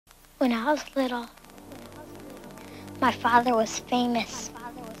When I was little, my father was famous.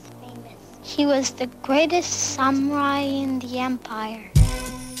 He was the greatest samurai in the empire.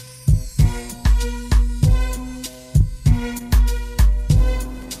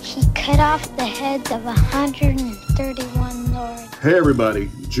 He cut off the heads of 131 lords. Hey everybody,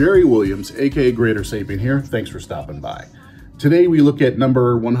 Jerry Williams, aka Greater Sapien here. Thanks for stopping by. Today we look at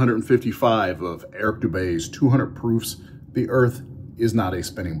number 155 of Eric Dubay's 200 Proofs the Earth is Not a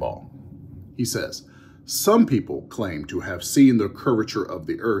Spinning Ball. He says, some people claim to have seen the curvature of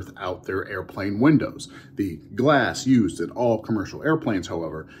the Earth out their airplane windows. The glass used in all commercial airplanes,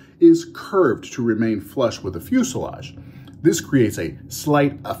 however, is curved to remain flush with the fuselage. This creates a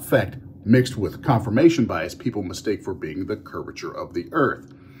slight effect mixed with confirmation bias people mistake for being the curvature of the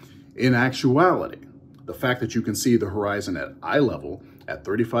Earth. In actuality, the fact that you can see the horizon at eye level at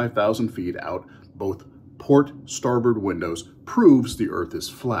 35,000 feet out both port starboard windows proves the Earth is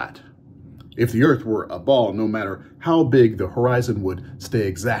flat. If the Earth were a ball, no matter how big, the horizon would stay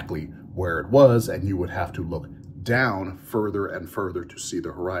exactly where it was, and you would have to look down further and further to see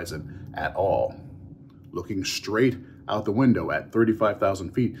the horizon at all. Looking straight out the window at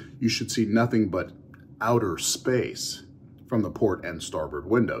 35,000 feet, you should see nothing but outer space from the port and starboard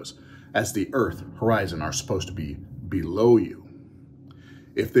windows, as the Earth horizon are supposed to be below you.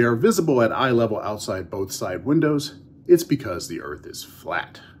 If they are visible at eye level outside both side windows, it's because the Earth is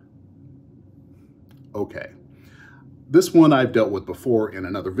flat. Okay, this one I've dealt with before in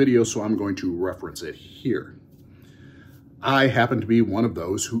another video, so I'm going to reference it here. I happen to be one of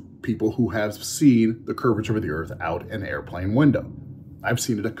those people who have seen the curvature of the Earth out an airplane window. I've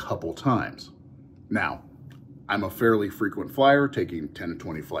seen it a couple times. Now, I'm a fairly frequent flyer, taking 10 to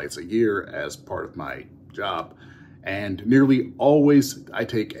 20 flights a year as part of my job, and nearly always I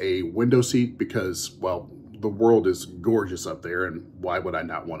take a window seat because, well, the world is gorgeous up there, and why would I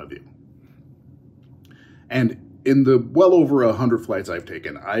not want to view? And in the well over 100 flights I've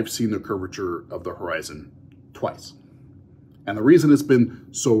taken, I've seen the curvature of the horizon twice. And the reason it's been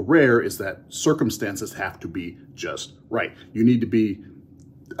so rare is that circumstances have to be just right. You need to be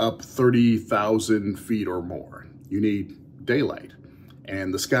up 30,000 feet or more. You need daylight,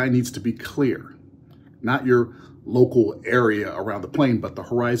 and the sky needs to be clear. Not your local area around the plane, but the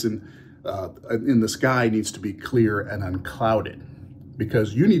horizon in the sky needs to be clear and unclouded,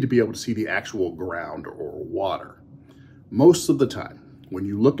 because you need to be able to see the actual ground or water. Most of the time, when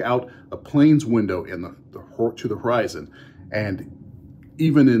you look out a plane's window in to the horizon, and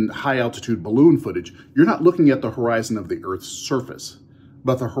even in high altitude balloon footage, you're not looking at the horizon of the Earth's surface,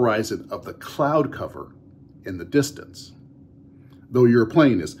 but the horizon of the cloud cover in the distance. Though your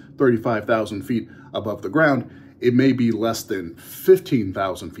plane is 35,000 feet above the ground, it may be less than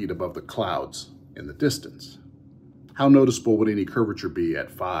 15,000 feet above the clouds in the distance. How noticeable would any curvature be at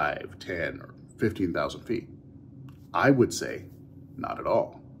 5, 10, or 15,000 feet? I would say not at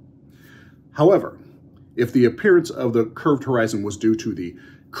all. However, if the appearance of the curved horizon was due to the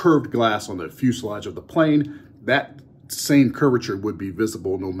curved glass on the fuselage of the plane, that same curvature would be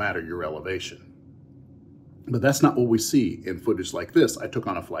visible no matter your elevation. But that's not what we see in footage like this. I took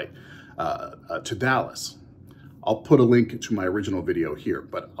on a flight to Dallas. I'll put a link to my original video here,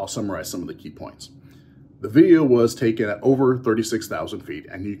 but I'll summarize some of the key points. The video was taken at over 36,000 feet,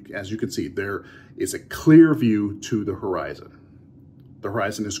 and as you can see, there is a clear view to the horizon. The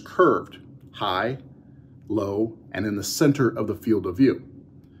horizon is curved, high, low, and in the center of the field of view.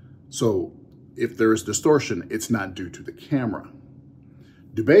 So if there is distortion, it's not due to the camera.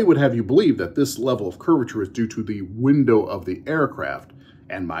 Dubay would have you believe that this level of curvature is due to the window of the aircraft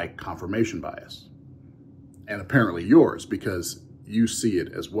and my confirmation bias. And apparently yours, because you see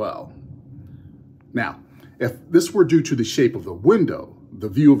it as well. Now, if this were due to the shape of the window, the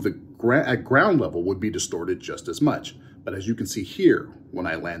view of the at ground level would be distorted just as much. But as you can see here, when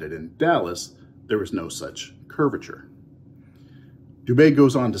I landed in Dallas, there was no such curvature. Dubay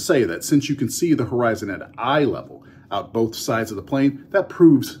goes on to say that since you can see the horizon at eye level out both sides of the plane, that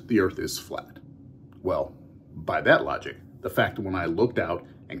proves the Earth is flat. Well, by that logic, the fact that when I looked out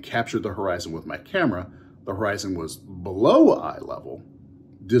and captured the horizon with my camera, the horizon was below eye level,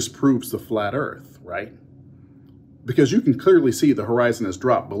 disproves the flat Earth, right? Because you can clearly see the horizon has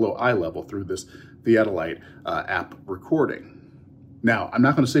dropped below eye level through this Theodolite app recording. Now, I'm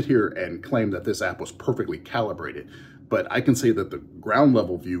not going to sit here and claim that this app was perfectly calibrated, but I can say that the ground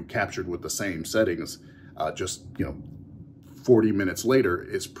level view captured with the same settings just 40 minutes later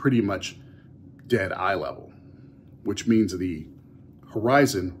is pretty much dead eye level, which means the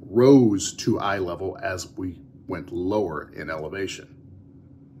horizon rose to eye level as we went lower in elevation.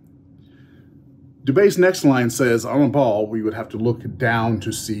 Dubé's next line says, on a ball, we would have to look down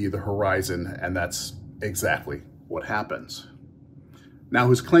to see the horizon, and that's exactly what happens. Now,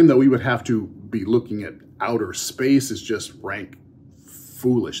 his claim that we would have to be looking at outer space is just rank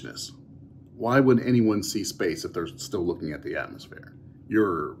foolishness. Why would anyone see space if they're still looking at the atmosphere?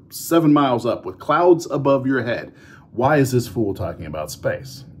 You're 7 miles up with clouds above your head. Why is this fool talking about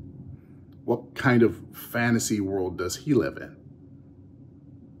space? What kind of fantasy world does he live in?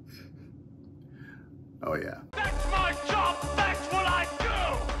 Oh, yeah. That's my job! That's what I do!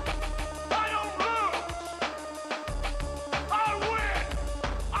 I don't lose!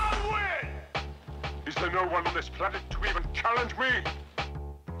 I win! Is there no one on this planet to even challenge me?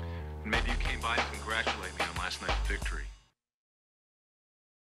 Maybe you came by to congratulate me on last night's victory.